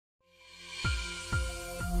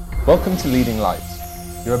Welcome to Leading Lights.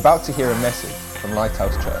 You're about to hear a message from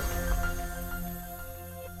Lighthouse Church.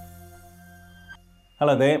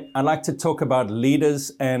 Hello there. I'd like to talk about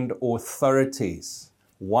leaders and authorities.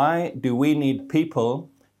 Why do we need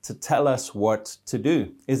people to tell us what to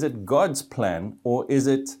do? Is it God's plan, or is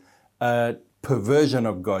it a perversion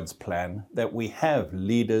of God's plan that we have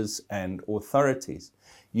leaders and authorities?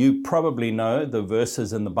 You probably know the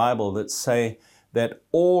verses in the Bible that say that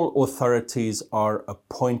all authorities are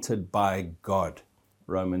appointed by God.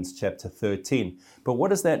 Romans chapter 13. But what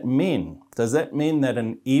does that mean? Does that mean that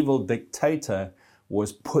an evil dictator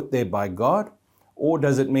was put there by God? Or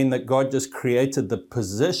does it mean that God just created the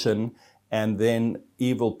position and then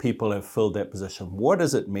evil people have filled that position? What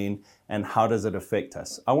does it mean, and how does it affect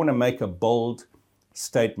us? I want to make a bold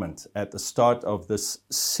statement at the start of this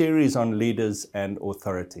series on leaders and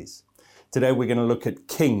authorities. Today we're going to look at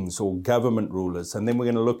kings or government rulers, and then we're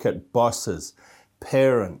going to look at bosses,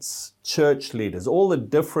 parents, church leaders, all the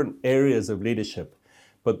different areas of leadership.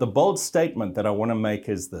 But the bold statement that I want to make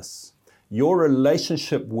is this: your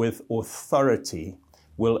relationship with authority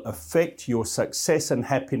will affect your success and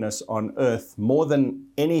happiness on earth more than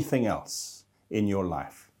anything else in your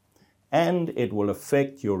life. And it will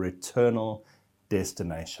affect your eternal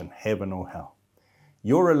destination, heaven or hell.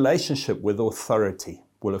 Your relationship with authority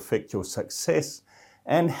will affect your success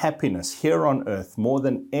and happiness here on earth more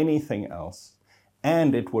than anything else,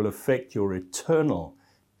 and it will affect your eternal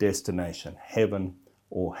destination, heaven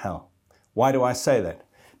or hell. Why do I say that?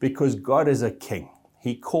 Because God is a king.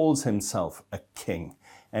 He calls himself a king,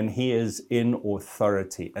 and he is in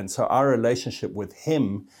authority. And so our relationship with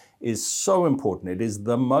him is so important. It is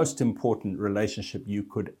the most important relationship you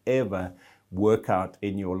could ever work out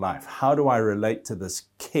in your life. How do I relate to this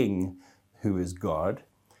king who is God?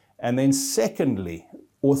 And then secondly,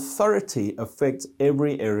 authority affects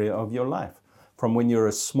every area of your life. From when you're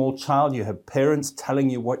a small child, you have parents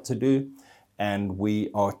telling you what to do, and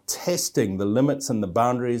we are testing the limits and the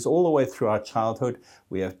boundaries all the way through our childhood.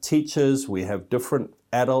 We have teachers, we have different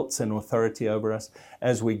adults in authority over us.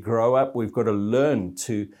 As we grow up, we've got to learn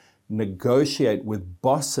to negotiate with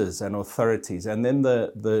bosses and authorities, and then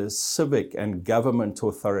the civic and government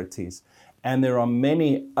authorities. And there are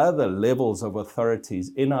many other levels of authorities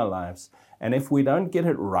in our lives. And if we don't get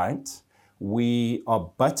it right, we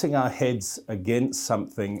are butting our heads against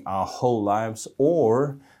something our whole lives,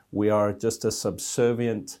 or we are just a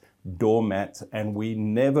subservient doormat, and we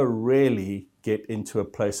never really get into a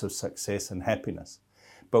place of success and happiness.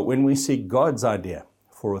 But when we see God's idea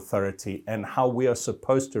for authority and how we are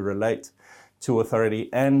supposed to relate to authority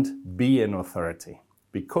and be in authority,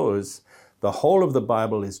 because the whole of the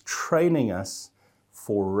Bible is training us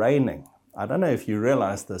for reigning. I don't know if you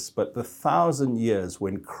realize this, but the 1,000 years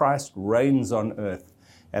when Christ reigns on earth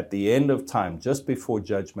at the end of time, just before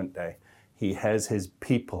Judgment Day, he has his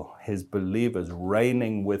people, his believers,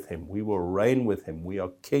 reigning with him. We will reign with him. We are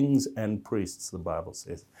kings and priests, the Bible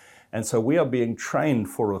says. And so we are being trained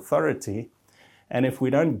for authority. And if we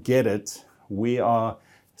don't get it, we are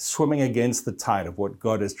swimming against the tide of what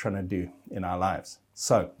God is trying to do in our lives.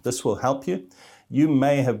 So this will help you. You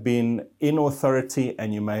may have been in authority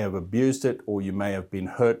and you may have abused it, or you may have been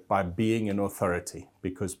hurt by being in authority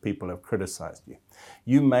because people have criticized you.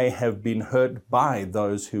 You may have been hurt by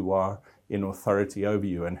those who are in authority over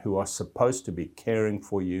you and who are supposed to be caring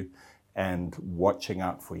for you and watching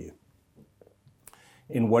out for you.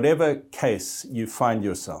 In whatever case you find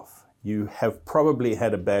yourself, you have probably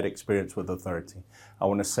had a bad experience with authority. I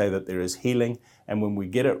want to say that there is healing, and when we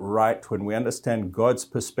get it right, when we understand God's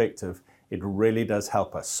perspective, it really does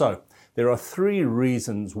help us. So there are 3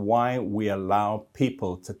 reasons why we allow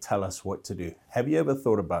people to tell us what to do. Have you ever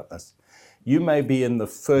thought about this? You may be in the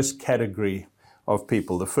first category of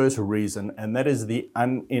people, the first reason, and that is the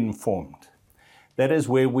uninformed. That is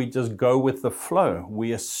where we just go with the flow.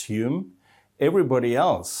 We assume everybody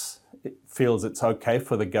else feels it's okay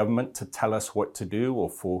for the government to tell us what to do, or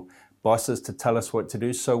for bosses to tell us what to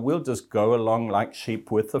do. So we'll just go along like sheep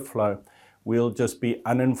with the flow. We'll just be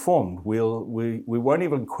uninformed. We won't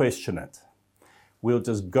even question it. We'll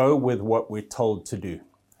just go with what we're told to do.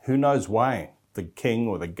 Who knows why the king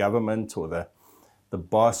or the government or the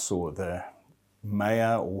boss or the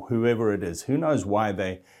mayor or whoever it is, who knows why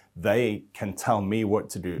they can tell me what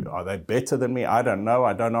to do? Are they better than me? I don't know.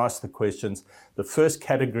 I don't ask the questions. The first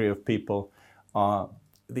category of people are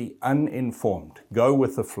the uninformed. Go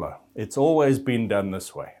with the flow. It's always been done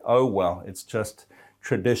this way. Oh, well, it's just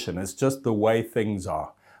tradition. It's just the way things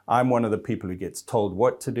are. I'm one of the people who gets told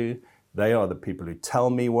what to do. They are the people who tell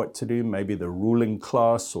me what to do, maybe the ruling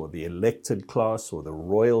class or the elected class or the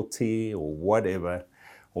royalty or whatever.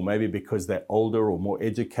 or maybe because they're older or more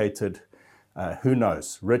educated, who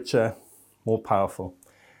knows, richer, more powerful.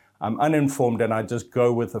 I'm uninformed and I just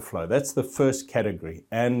go with the flow. That's the first category.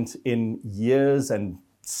 And in years and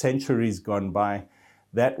centuries gone by,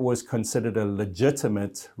 that was considered a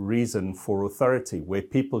legitimate reason for authority, where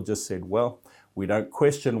people just said, well, we don't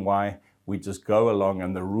question why, we just go along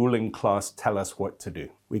and the ruling class tell us what to do.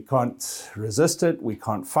 We can't resist it, we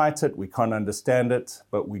can't fight it, we can't understand it,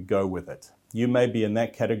 but we go with it. You may be in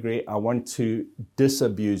that category. I want to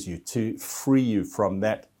disabuse you, to free you from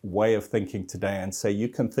that way of thinking today and say you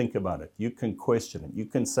can think about it, you can question it, you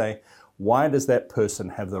can say, why does that person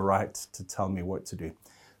have the right to tell me what to do?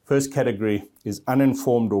 First category is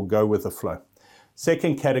uninformed or go with the flow.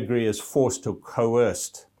 Second category is forced or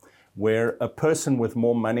coerced, where a person with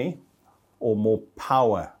more money or more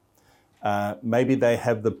power, maybe they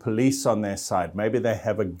have the police on their side, maybe they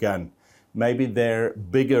have a gun, maybe they're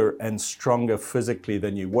bigger and stronger physically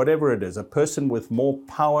than you, whatever it is, a person with more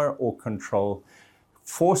power or control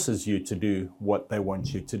forces you to do what they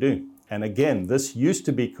want you to do. And again, this used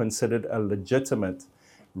to be considered a legitimate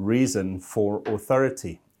reason for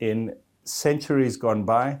authority. In centuries gone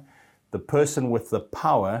by, the person with the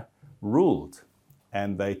power ruled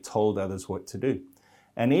and they told others what to do.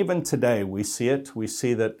 And even today we see it. We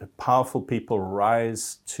see that powerful people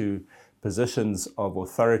rise to positions of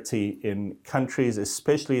authority in countries,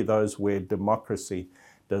 especially those where democracy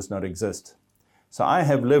does not exist. So I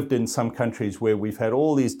have lived in some countries where we've had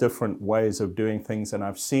all these different ways of doing things, and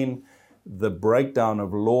I've seen the breakdown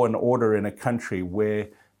of law and order in a country where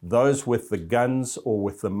those with the guns or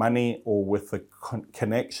with the money or with the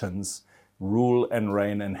connections rule and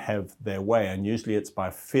reign and have their way. And usually it's by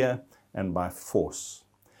fear and by force.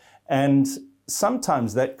 And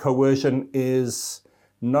sometimes that coercion is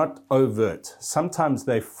not overt. Sometimes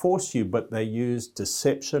they force you, but they use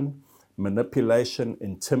deception, manipulation,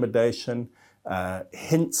 intimidation,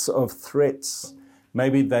 hints of threats.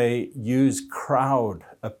 Maybe they use crowd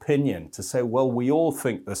opinion to say, well, we all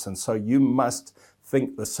think this, and so you must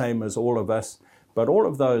think the same as all of us. But all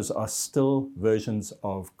of those are still versions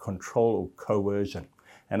of control or coercion.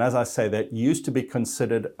 And as I say, that used to be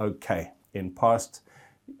considered okay. In past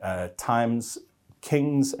times,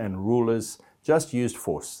 kings and rulers just used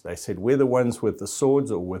force. They said, we're the ones with the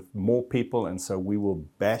swords or with more people, and so we will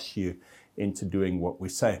bash you into doing what we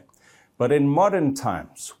say. But in modern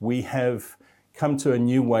times, we have come to a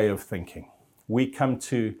new way of thinking. We come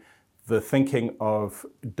to the thinking of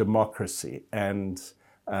democracy and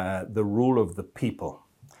the rule of the people.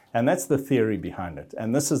 And that's the theory behind it.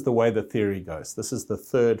 And this is the way the theory goes. This is the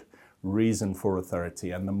third reason for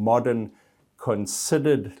authority and the modern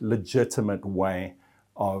considered legitimate way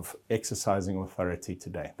of exercising authority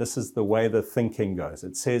today. This is the way the thinking goes.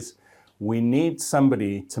 It says we need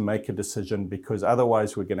somebody to make a decision because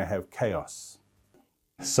otherwise we're going to have chaos.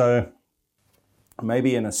 So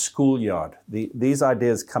maybe in a schoolyard, these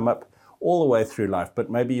ideas come up all the way through life,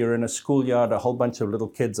 but maybe you're in a schoolyard, a whole bunch of little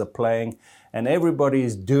kids are playing, and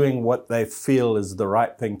everybody's doing what they feel is the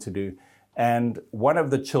right thing to do. And one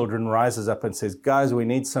of the children rises up and says, guys, we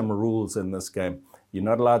need some rules in this game. You're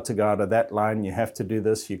not allowed to go out of that line. You have to do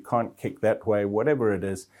this. You can't kick that way, whatever it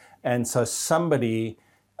is. And so somebody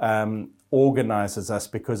organizes us,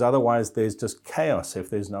 because otherwise there's just chaos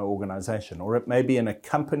if there's no organization. Or it may be in a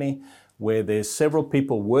company where there's several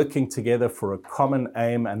people working together for a common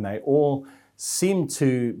aim and they all seem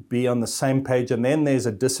to be on the same page, and then there's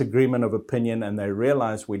a disagreement of opinion and they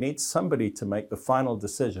realize we need somebody to make the final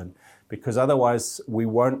decision because otherwise we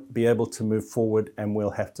won't be able to move forward and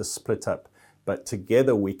we'll have to split up. But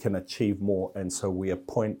together we can achieve more, and so we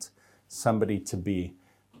appoint somebody to be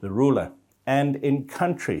the ruler. And in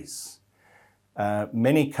countries,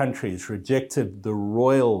 many countries rejected the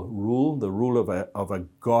royal rule, the rule of a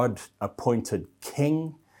God-appointed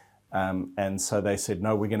king. And so they said,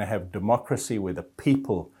 no, we're going to have democracy where the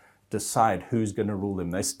people decide who's going to rule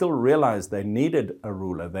them. They still realized they needed a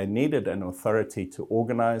ruler. They needed an authority to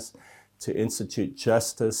organize, to institute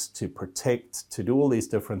justice, to protect, to do all these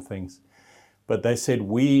different things. But they said,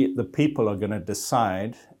 we, the people, are going to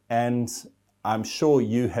decide. And I'm sure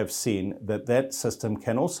you have seen that that system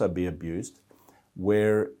can also be abused,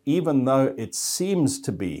 where even though it seems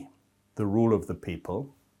to be the rule of the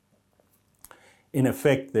people, in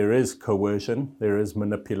effect there is coercion, there is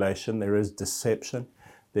manipulation, there is deception,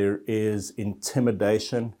 there is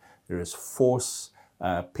intimidation, there is force.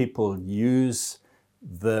 People use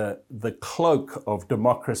the cloak of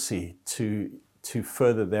democracy to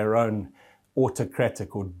further their own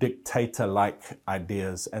autocratic or dictator-like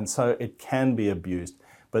ideas, and so it can be abused.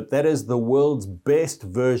 But that is the world's best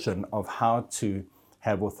version of how to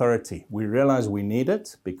have authority. We realize we need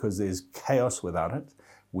it because there's chaos without it.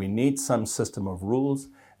 We need some system of rules,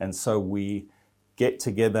 and so we get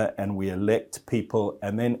together and we elect people,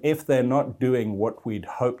 and then if they're not doing what we'd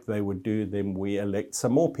hoped they would do, then we elect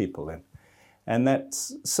some more people in. And that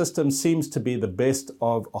system seems to be the best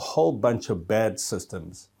of a whole bunch of bad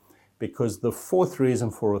systems, because the fourth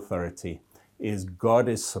reason for authority is God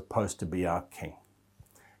is supposed to be our king.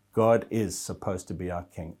 God is supposed to be our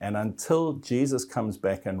king. And until Jesus comes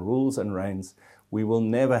back and rules and reigns, we will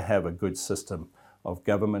never have a good system of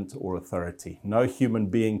government or authority. No human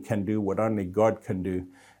being can do what only God can do.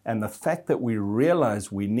 And the fact that we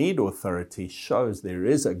realize we need authority shows there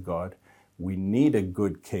is a God. We need a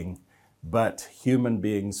good king. But human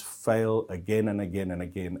beings fail again and again and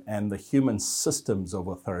again, and the human systems of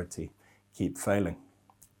authority keep failing.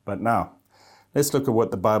 But now, let's look at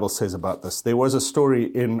what the Bible says about this. There was a story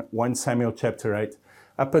in 1 Samuel chapter 8.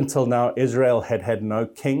 Up until now, Israel had had no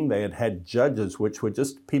king. They had had judges, which were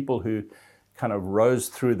just people who kind of rose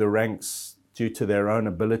through the ranks due to their own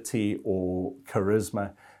ability or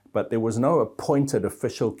charisma. But there was no appointed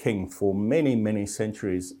official king for many, many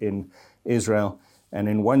centuries in Israel. And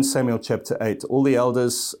in 1 Samuel chapter 8, all the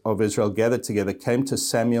elders of Israel gathered together, came to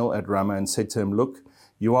Samuel at Ramah and said to him, "Look,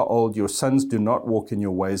 you are old, your sons do not walk in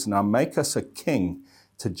your ways. Now make us a king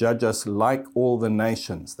to judge us like all the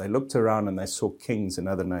nations." They looked around and they saw kings in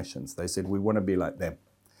other nations. They said, "We want to be like them."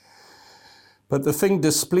 But the thing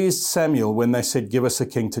displeased Samuel when they said, "Give us a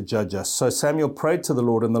king to judge us." So Samuel prayed to the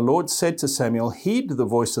Lord, and the Lord said to Samuel, "Heed the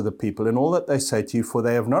voice of the people in all that they say to you, for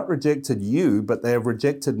they have not rejected you, but they have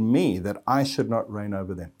rejected me, that I should not reign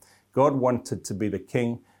over them." God wanted to be the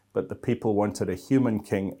king, but the people wanted a human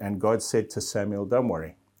king. And God said to Samuel, "Don't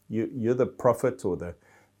worry, you're the prophet or the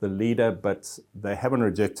leader, but they haven't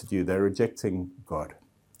rejected you. They're rejecting God.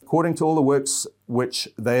 According to all the works which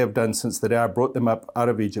they have done since the day I brought them up out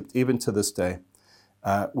of Egypt, even to this day,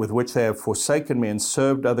 with which they have forsaken me and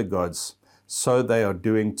served other gods, so they are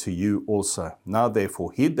doing to you also. Now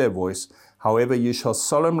therefore heed their voice. However, you shall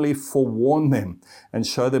solemnly forewarn them and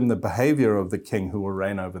show them the behavior of the king who will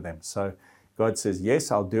reign over them." So God says,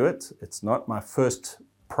 yes, I'll do it. It's not my first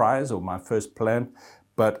prize or my first plan,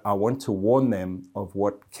 but I want to warn them of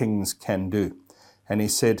what kings can do. And he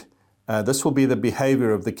said, this will be the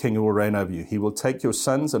behavior of the king who will reign over you. He will take your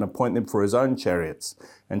sons and appoint them for his own chariots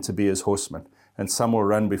and to be his horsemen, and some will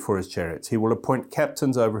run before his chariots. He will appoint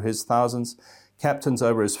captains over his thousands, captains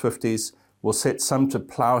over his 50s, will set some to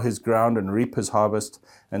plow his ground and reap his harvest,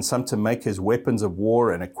 and some to make his weapons of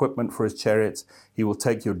war and equipment for his chariots. He will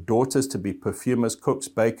take your daughters to be perfumers, cooks,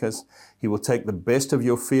 bakers. He will take the best of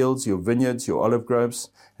your fields, your vineyards, your olive groves,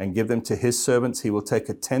 and give them to his servants. He will take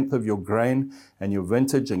 1/10 of your grain and your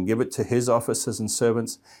vintage and give it to his officers and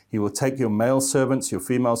servants. He will take your male servants, your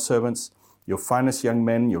female servants, your finest young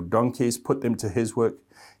men, your donkeys, put them to his work.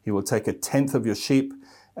 He will take 1/10 of your sheep,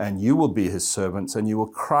 and you will be his servants, and you will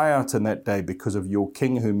cry out in that day because of your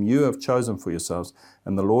king whom you have chosen for yourselves,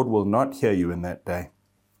 and the Lord will not hear you in that day.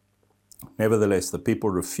 Nevertheless, the people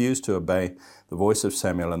refused to obey the voice of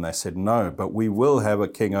Samuel, and they said, "No, but we will have a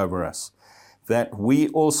king over us, that we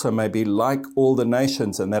also may be like all the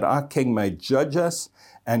nations, and that our king may judge us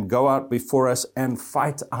and go out before us and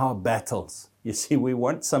fight our battles." You see, we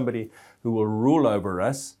want somebody who will rule over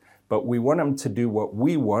us, but we want him to do what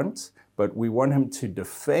we want, but we want him to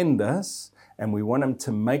defend us, and we want him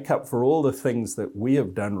to make up for all the things that we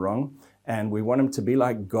have done wrong, and we want him to be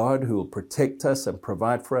like God who will protect us and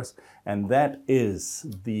provide for us. And that is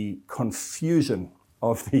the confusion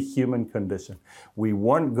of the human condition. We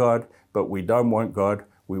want God, but we don't want God.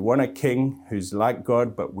 We want a king who's like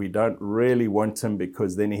God, but we don't really want him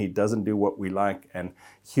because then he doesn't do what we like, and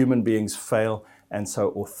human beings fail. And so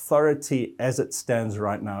authority as it stands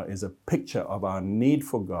right now is a picture of our need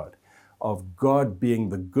for God, of God being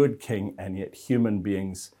the good king, and yet human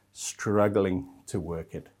beings struggling to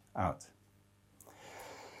work it out.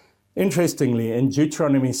 Interestingly, in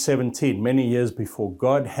Deuteronomy 17, many years before,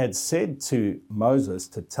 God had said to Moses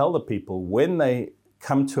to tell the people when they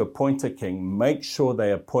come to appoint a king, make sure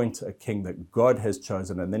they appoint a king that God has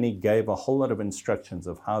chosen. And then he gave a whole lot of instructions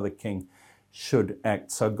of how the king should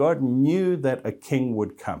act. So God knew that a king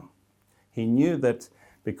would come. He knew that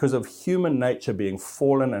because of human nature being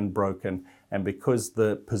fallen and broken, and because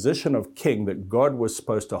the position of king that God was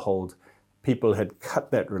supposed to hold, people had cut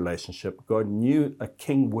that relationship. God knew a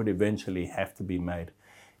king would eventually have to be made.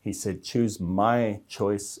 He said, choose my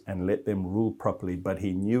choice and let them rule properly, but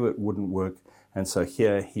he knew it wouldn't work. And so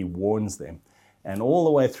here he warns them. And all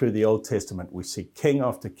the way through the Old Testament, we see king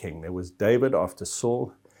after king. There was David after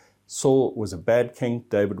Saul. Saul was a bad king.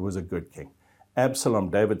 David was a good king. Absalom,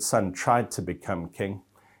 David's son, tried to become king.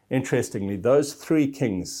 Interestingly, those three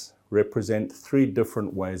kings represent three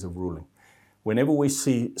different ways of ruling. Whenever we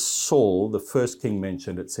see Saul, the first king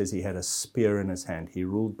mentioned, it says he had a spear in his hand. He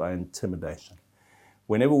ruled by intimidation.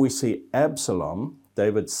 Whenever we see Absalom,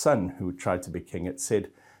 David's son, who tried to be king, it said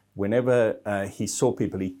whenever he saw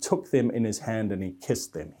people, he took them in his hand and he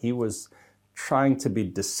kissed them. He was trying to be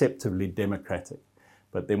deceptively democratic.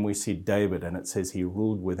 But then we see David, and it says he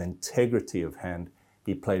ruled with integrity of hand.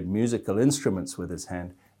 He played musical instruments with his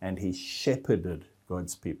hand, and he shepherded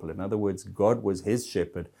God's people. In other words, God was his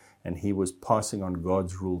shepherd, and he was passing on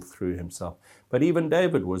God's rule through himself. But even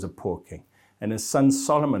David was a poor king. And his son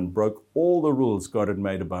Solomon broke all the rules God had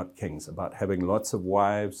made about kings, about having lots of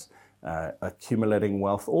wives, accumulating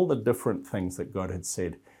wealth, all the different things that God had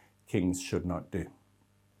said kings should not do.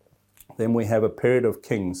 Then we have a period of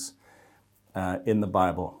kings in the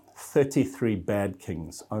Bible. 33 bad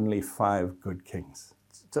kings, only 5 good kings.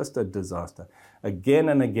 It's just a disaster. Again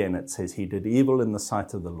and again it says he did evil in the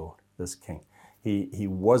sight of the Lord, this king. He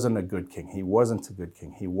wasn't a good king. He wasn't a good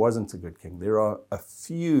king. He wasn't a good king. There are a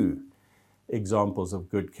few examples of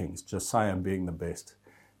good kings, Josiah being the best.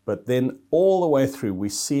 But then all the way through, we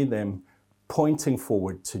see them pointing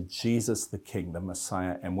forward to Jesus the King, the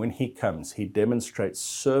Messiah. And when he comes, he demonstrates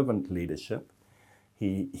servant leadership.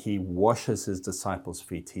 He washes his disciples'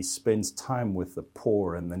 feet. He spends time with the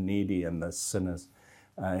poor and the needy and the sinners.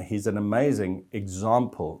 He's an amazing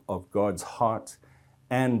example of God's heart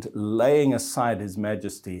and laying aside his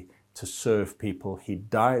majesty to serve people. He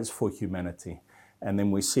dies for humanity. And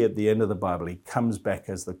then we see at the end of the Bible, he comes back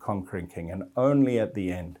as the conquering king. And only at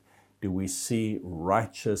the end do we see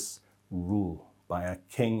righteous rule by a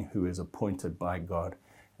king who is appointed by God.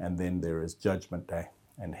 And then there is judgment day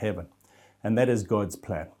and heaven. And that is God's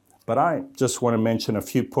plan. But I just want to mention a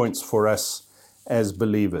few points for us as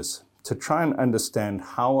believers to try and understand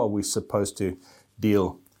how are we supposed to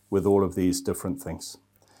deal with all of these different things.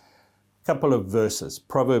 A couple of verses.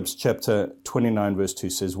 Proverbs chapter 29 verse 2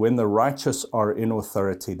 says, "When the righteous are in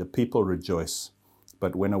authority, the people rejoice.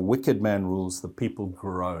 But when a wicked man rules, the people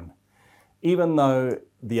groan." Even though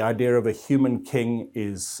the idea of a human king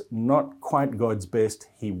is not quite God's best,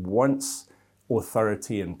 he wants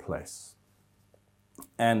authority in place.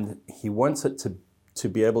 And he wants it to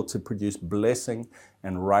be able to produce blessing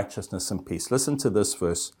and righteousness and peace. Listen to this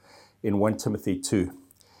verse in 1 Timothy 2.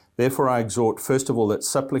 "Therefore I exhort, first of all, that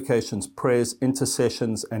supplications, prayers,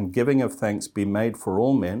 intercessions, and giving of thanks be made for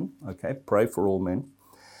all men." Okay, pray for all men.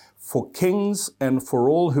 "For kings and for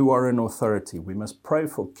all who are in authority." We must pray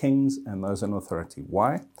for kings and those in authority.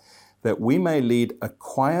 Why? "That we may lead a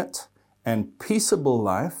quiet and peaceable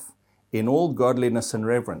life in all godliness and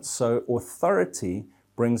reverence." So authority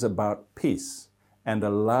brings about peace and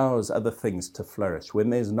allows other things to flourish.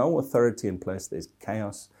 When there's no authority in place, there's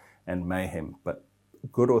chaos and mayhem. But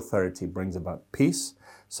good authority brings about peace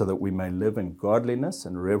so that we may live in godliness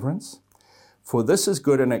and reverence. "For this is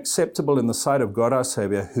good and acceptable in the sight of God our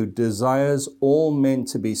Savior, who desires all men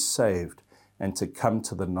to be saved and to come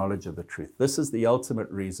to the knowledge of the truth." This is the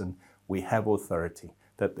ultimate reason we have authority,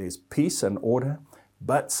 that there's peace and order,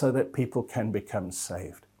 but so that people can become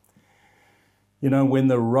saved. You know, when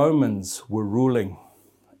the Romans were ruling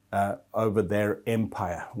over their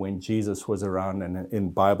empire, when Jesus was around and in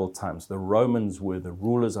Bible times, the Romans were the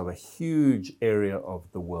rulers of a huge area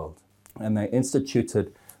of the world. And they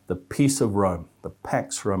instituted the peace of Rome, the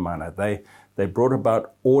Pax Romana. They brought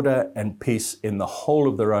about order and peace in the whole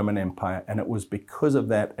of the Roman Empire. And it was because of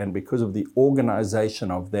that and because of the organization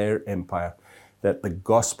of their empire that the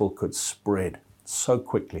gospel could spread so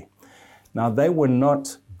quickly. Now, they were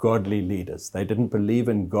not godly leaders. They didn't believe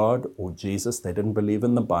in God or Jesus. They didn't believe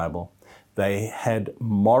in the Bible. They had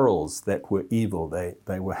morals that were evil.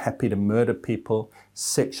 They were happy to murder people.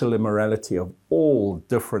 Sexual immorality of all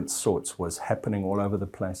different sorts was happening all over the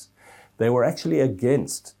place. They were actually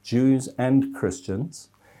against Jews and Christians.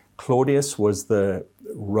 Claudius was the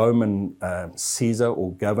Roman Caesar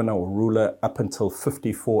or governor or ruler up until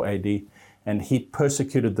 54 AD, and he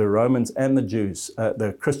persecuted the Romans and the Jews,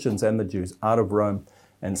 the Christians and the Jews out of Rome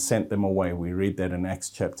and sent them away. We read that in Acts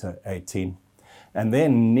chapter 18. And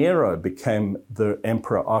then Nero became the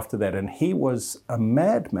emperor after that, and he was a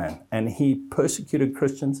madman, and he persecuted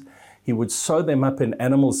Christians. He would sew them up in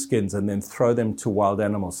animal skins and then throw them to wild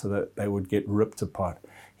animals so that they would get ripped apart.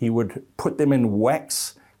 He would put them in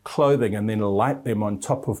wax clothing and then light them on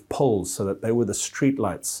top of poles so that they were the street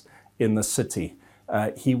lights in the city.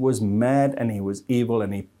 He was mad and he was evil,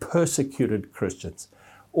 and he persecuted Christians.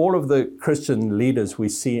 All of the Christian leaders we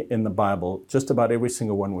see in the Bible, just about every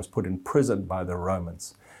single one was put in prison by the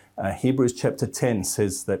Romans. Hebrews chapter 10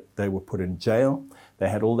 says that they were put in jail. They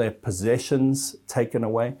had all their possessions taken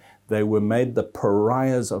away. They were made the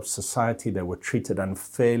pariahs of society. They were treated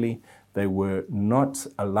unfairly. They were not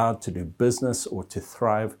allowed to do business or to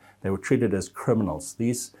thrive. They were treated as criminals.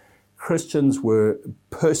 These Christians were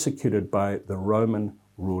persecuted by the Roman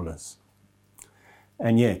rulers.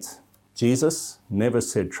 And yet, Jesus never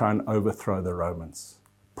said, try and overthrow the Romans.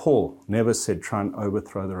 Paul never said, try and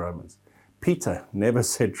overthrow the Romans. Peter never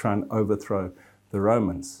said, try and overthrow the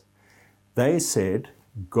Romans. They said,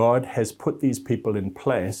 God has put these people in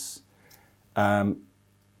place.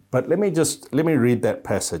 But let me read that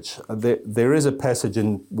passage. There is a passage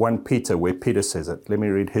in 1 Peter where Peter says it. Let me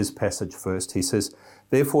read his passage first. He says,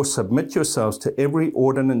 therefore submit yourselves to every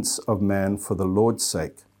ordinance of man for the Lord's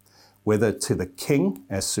sake, whether to the king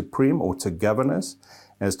as supreme or to governors,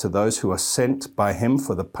 as to those who are sent by him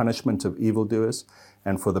for the punishment of evildoers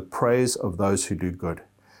and for the praise of those who do good.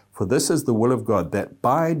 For this is the will of God, that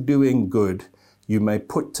by doing good you may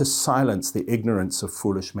put to silence the ignorance of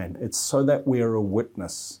foolish men. It's so that we are a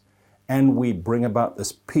witness and we bring about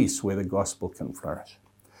this peace where the gospel can flourish.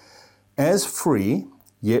 As free,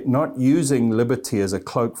 yet not using liberty as a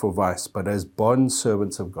cloak for vice, but as bond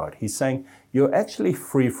servants of God. He's saying you're actually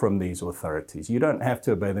free from these authorities. You don't have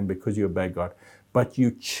to obey them because you obey God, but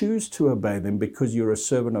you choose to obey them because you're a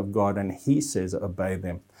servant of God and he says obey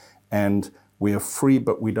them. And we are free,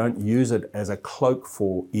 but we don't use it as a cloak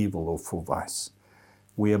for evil or for vice.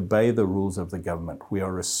 We obey the rules of the government. We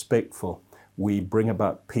are respectful. We bring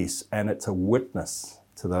about peace, and it's a witness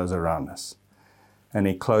to those around us. And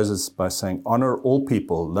he closes by saying, honor all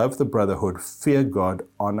people, love the brotherhood, fear God,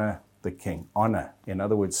 honor the king. Honor, in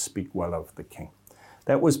other words, speak well of the king.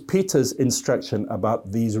 That was Peter's instruction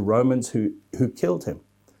about these Romans who killed him.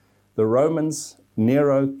 The Romans,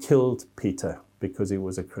 Nero killed Peter because he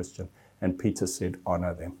was a Christian. And Peter said,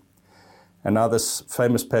 honor them. And now this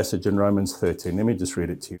famous passage in Romans 13. Let me just read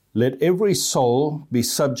it to you. Let every soul be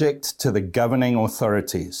subject to the governing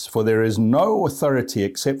authorities, for there is no authority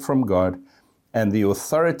except from God, and the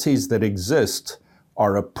authorities that exist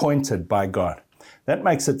are appointed by God. That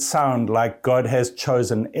makes it sound like God has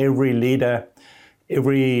chosen every leader,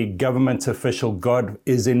 every government official. God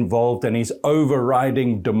is involved and he's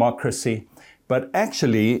overriding democracy. But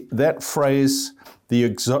actually, that phrase,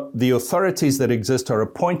 the authorities that exist are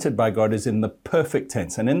appointed by God, is in the perfect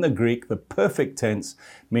tense. And in the Greek, the perfect tense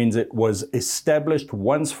means it was established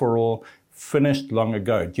once for all, finished long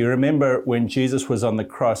ago. Do you remember when Jesus was on the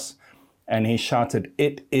cross and he shouted,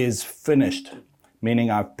 it is finished, meaning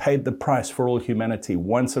I've paid the price for all humanity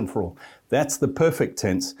once and for all. That's the perfect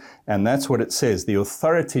tense, and that's what it says. The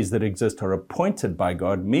authorities that exist are appointed by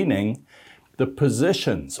God, meaning the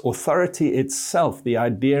positions, authority itself, the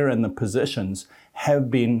idea and the positions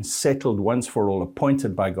have been settled once for all,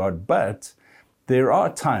 appointed by God. But there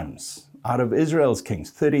are times, out of Israel's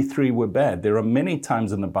kings, 33 were bad. There are many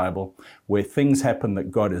times in the Bible where things happen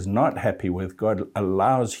that God is not happy with. God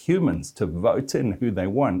allows humans to vote in who they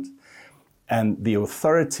want. And the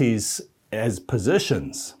authorities as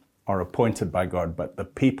positions are appointed by God, but the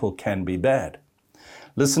people can be bad.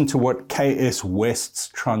 Listen to what K.S. West's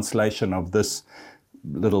translation of this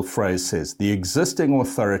little phrase says. The existing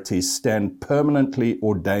authorities stand permanently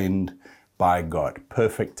ordained by God.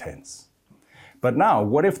 Perfect tense. But now,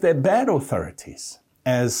 what if they're bad authorities?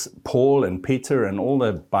 As Paul and Peter and all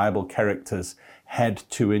the Bible characters had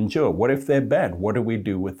to endure. What if they're bad? What do we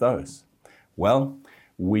do with those? Well,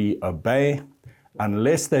 we obey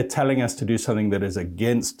unless they're telling us to do something that is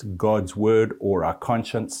against God's word or our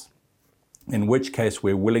conscience, in which case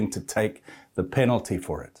we're willing to take the penalty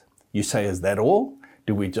for it. You say, is that all?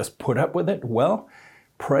 Do we just put up with it? Well,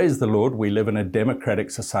 praise the Lord, we live in a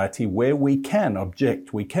democratic society where we can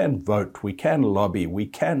object, we can vote, we can lobby, we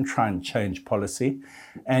can try and change policy.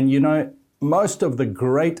 And you know, most of the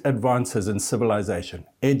great advances in civilization,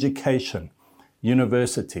 education,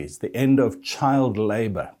 universities, the end of child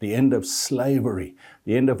labor, the end of slavery,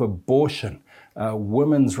 the end of abortion,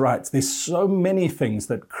 women's rights. There's so many things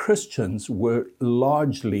that Christians were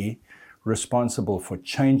largely responsible for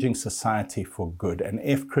changing society for good. And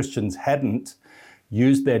if Christians hadn't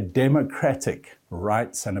used their democratic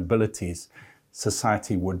rights and abilities,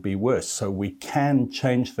 society would be worse. So we can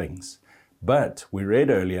change things. But we read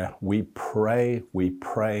earlier, we pray, we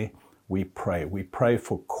pray, we pray. We pray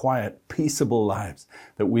for quiet, peaceable lives,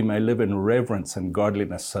 that we may live in reverence and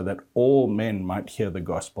godliness, so that all men might hear the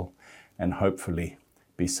gospel and hopefully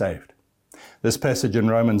be saved. This passage in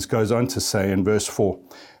Romans goes on to say in verse 4,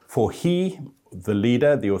 For he the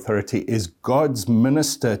leader, the authority, is God's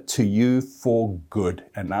minister to you for good.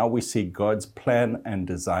 And now we see God's plan and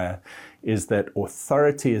desire is that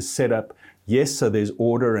authority is set up, yes, so there's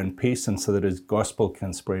order and peace, and so that his gospel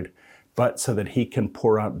can spread, but so that he can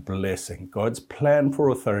pour out blessing. God's plan for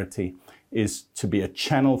authority is to be a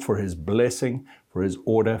channel for his blessing, for his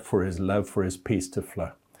order, for his love, for his peace to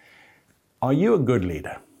flow. Are you a good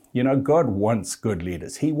leader? You know, God wants good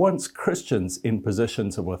leaders. He wants Christians in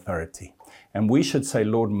positions of authority. And we should say,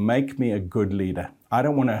 Lord, make me a good leader. I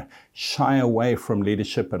don't want to shy away from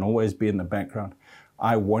leadership and always be in the background.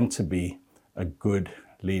 I want to be a good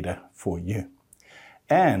leader for you.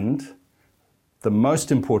 And the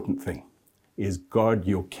most important thing is God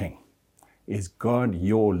your King. Is God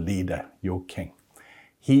your leader, your King?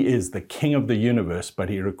 He is the King of the universe, but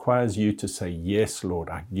he requires you to say, yes, Lord,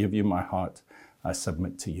 I give you my heart. I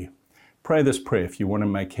submit to you. Pray this prayer if you want to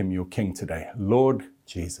make him your King today. Lord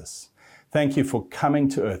Jesus, thank you for coming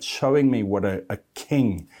to earth, showing me what a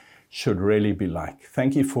king should really be like.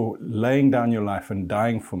 Thank you for laying down your life and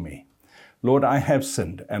dying for me. Lord, I have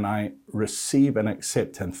sinned, and I receive and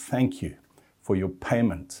accept and thank you for your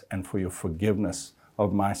payment and for your forgiveness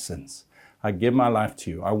of my sins. I give my life to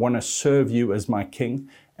you. I want to serve you as my King,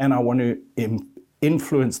 and I want to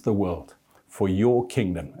influence the world for your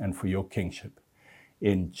kingdom and for your kingship.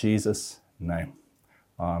 In Jesus' name,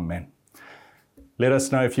 amen. Let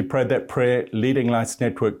us know if you prayed that prayer,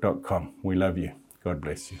 leadinglightsnetwork.com. We love you. God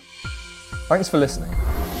bless you. Thanks for listening.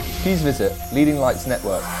 Please visit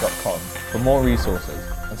leadinglightsnetwork.com for more resources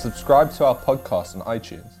and subscribe to our podcast on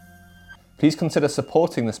iTunes. Please consider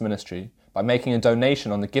supporting this ministry by making a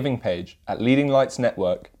donation on the giving page at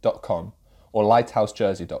leadinglightsnetwork.com or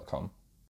lighthousejersey.com.